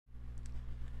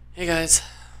Hey guys,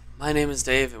 my name is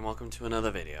Dave and welcome to another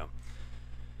video.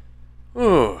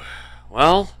 Ooh,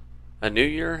 well, a new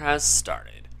year has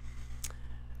started.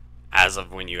 As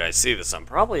of when you guys see this, I'm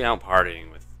probably out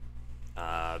partying with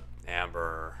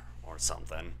Amber or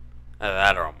something.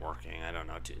 That or I'm working, I don't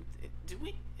know.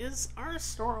 Is our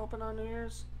store open on New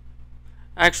Year's?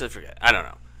 I actually forget, I don't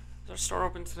know. Is our store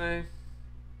open today?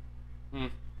 I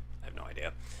have no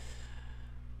idea.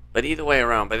 But either way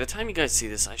around, by the time you guys see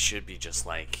this, I should be just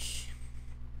like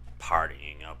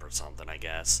partying up or something, I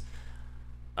guess.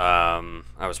 I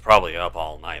was probably up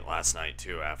all night last night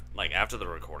too. After the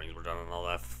recordings were done and all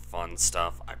that fun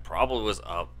stuff, I probably was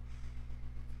up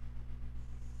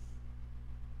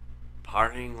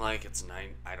partying like it's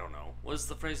nine. I don't know. What is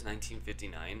the phrase?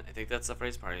 1959. I think that's the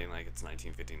phrase. Partying like it's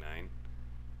 1959.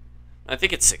 I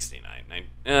think it's 69.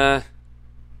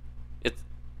 It's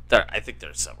there. I think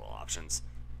there's several options.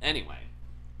 Anyway,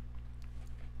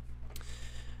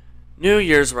 New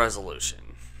Year's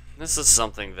resolution. This is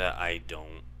something that I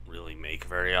don't really make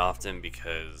very often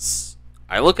because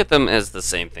I look at them as the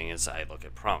same thing as I look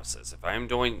at promises. If I am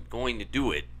going to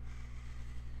do it,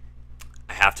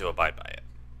 I have to abide by it.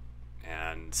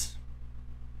 And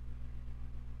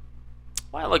a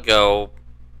while ago,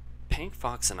 Pink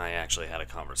Fox and I actually had a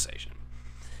conversation.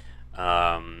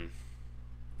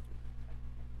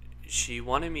 She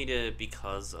wanted me to,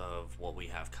 because of what we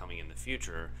have coming in the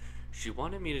future, she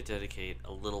wanted me to dedicate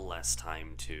a little less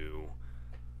time to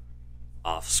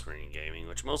off-screen gaming,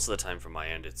 which most of the time from my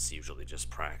end it's usually just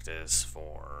practice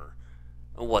for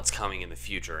what's coming in the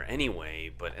future anyway,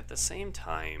 but at the same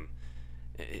time,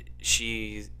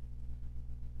 she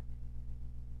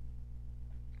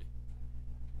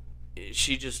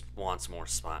just wants more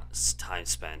time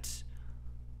spent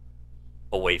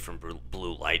away from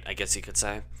blue light, I guess you could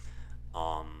say.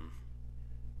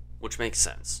 Which makes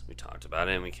sense. We talked about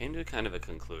it and we came to kind of a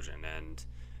conclusion, and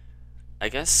I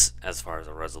guess as far as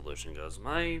a resolution goes,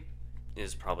 my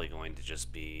is probably going to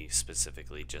just be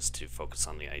specifically just to focus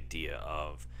on the idea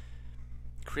of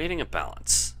creating a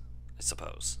balance, I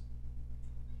suppose.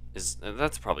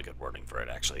 That's probably good wording for it,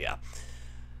 actually, yeah.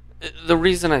 The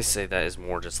reason I say that is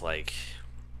more just like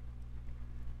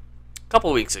a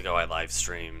couple weeks ago I live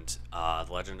streamed The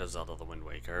Legend of Zelda The Wind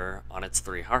Waker on its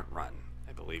 3-heart run.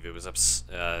 I believe it was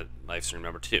live stream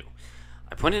number 2.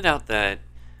 I pointed out that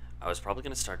I was probably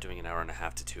going to start doing an hour and a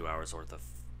half to 2 hours worth of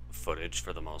footage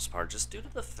for the most part, just due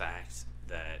to the fact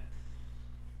that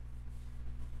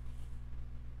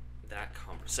that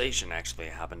conversation actually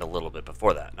happened a little bit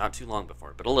before that. Not too long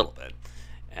before, but a little bit.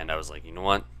 And I was like, you know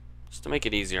what? Just to make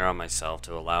it easier on myself,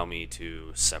 to allow me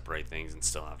to separate things and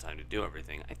still have time to do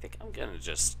everything, I think I'm going to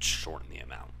just shorten the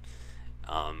amount.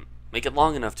 Make it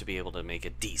long enough to be able to make a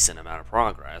decent amount of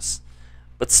progress,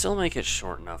 but still make it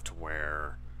short enough to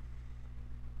where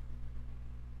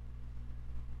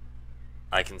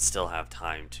I can still have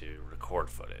time to record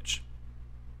footage.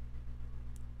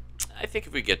 I think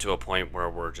if we get to a point where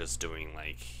we're just doing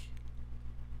like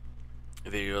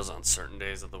videos on certain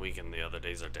days of the week and the other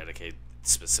days are dedicated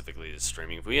specifically to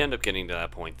streaming, if we end up getting to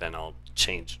that point, then I'll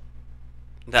change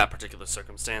that particular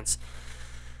circumstance.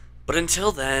 But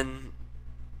until then,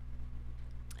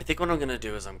 I think what I'm going to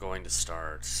do is I'm going to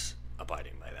start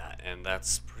abiding by that. And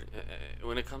that's,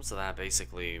 when it comes to that,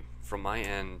 basically, from my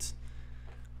end,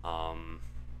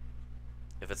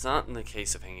 if it's not in the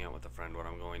case of hanging out with a friend, what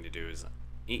I'm going to do is,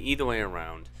 either way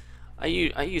around, I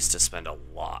used to spend a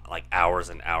lot, like hours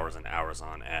and hours and hours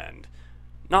on end,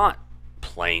 not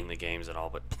playing the games at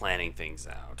all, but planning things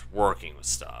out, working with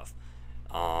stuff,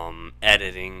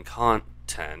 editing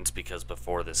content, because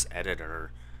before this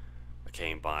editor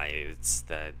came by, it's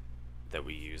that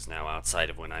we use now outside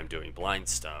of when I'm doing blind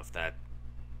stuff, that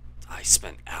I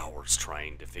spent hours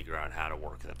trying to figure out how to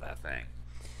work at that thing.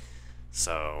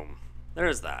 So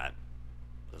there's that.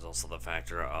 There's also the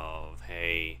factor of,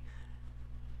 hey,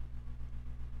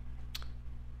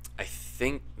 I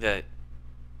think that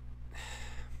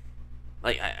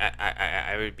like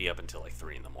I would be up until like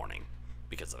 3 in the morning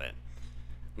because of it.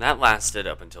 And that lasted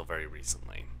up until very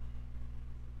recently.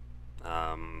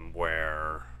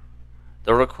 Where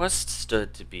the request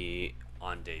stood to be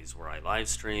on days where I live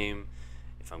stream.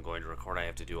 If I'm going to record, I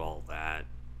have to do all that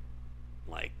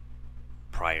like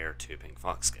prior to Pink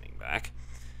Fox getting back,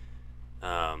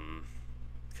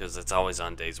 because it's always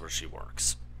on days where she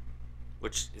works,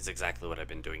 which is exactly what I've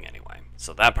been doing anyway.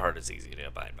 So that part is easy to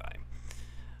abide by.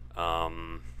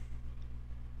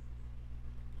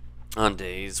 On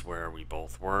days where we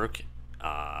both work,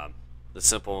 the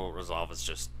simple resolve is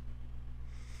just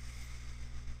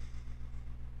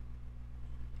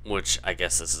which I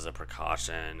guess this is a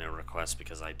precaution, a request,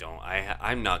 because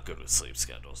I'm not good with sleep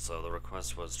schedules. So the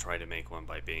request was try to make one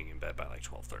by being in bed by like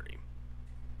 12:30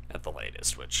 at the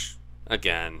latest, which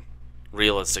again,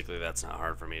 realistically that's not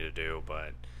hard for me to do,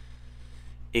 but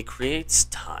it creates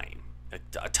time,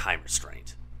 a time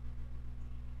restraint.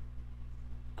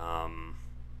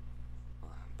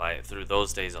 Through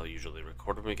those days, I'll usually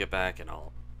record when we get back, and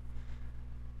I'll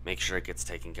make sure it gets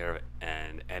taken care of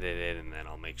and edited, and then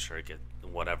I'll make sure it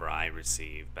whatever I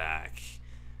receive back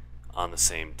on the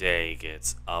same day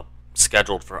gets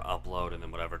scheduled for upload, and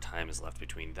then whatever time is left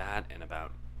between that and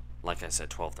about, like I said,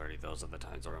 12:30. Those are the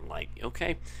times where I'm like,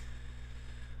 okay,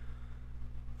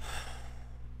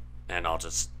 and I'll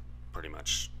just pretty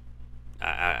much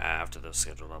after those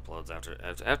scheduled uploads,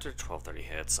 after 12:30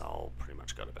 hits, I'll pretty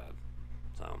much go to bed.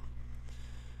 So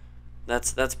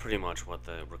that's pretty much what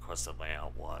the requested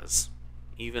layout was.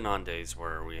 Even on days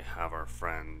where we have our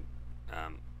friend,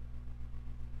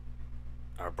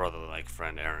 our brother-like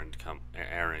friend Aaron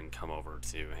come over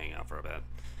to hang out for a bit.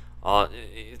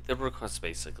 The request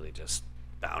basically just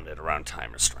bounded around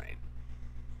time restraint,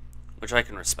 which I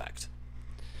can respect.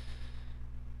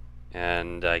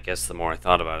 And I guess the more I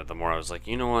thought about it, the more I was like,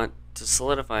 you know what? To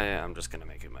solidify it, I'm just gonna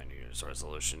make it my New Year's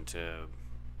resolution to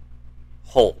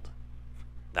hold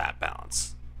that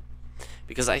balance,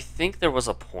 because I think there was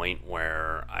a point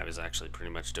where I was actually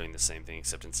pretty much doing the same thing,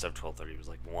 except instead of 12:30 it was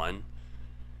like 1,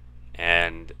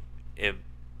 and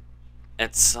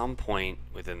at some point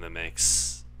within the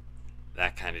mix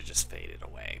that kind of just faded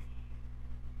away.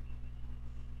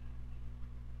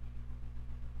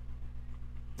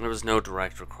 There was no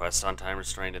direct request on time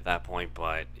restraint at that point,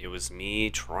 but it was me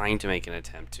trying to make an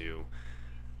attempt to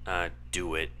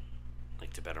do it,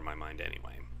 like, to better my mind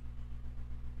anyway.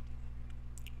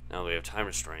 Now we have time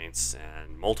restraints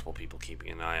and multiple people keeping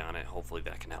an eye on it. Hopefully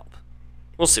that can help.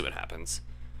 We'll see what happens.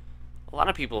 A lot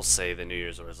of people say the New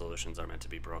Year's resolutions are meant to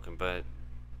be broken, but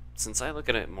since I look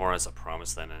at it more as a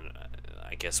promise than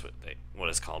I guess what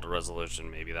is called a resolution,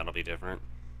 maybe that'll be different.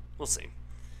 We'll see.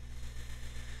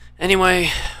 Anyway,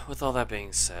 with all that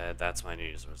being said, that's my New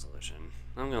Year's resolution.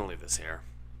 I'm going to leave this here.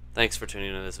 Thanks for tuning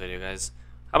into this video, guys.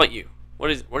 How about you?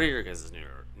 What are your guys'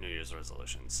 New Year's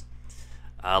resolutions?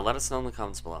 Let us know in the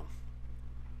comments below.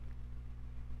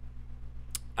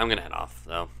 I'm going to head off,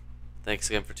 though. Thanks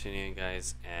again for tuning in,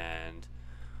 guys, and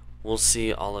we'll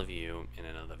see all of you in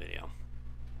another video.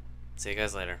 See you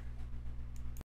guys later.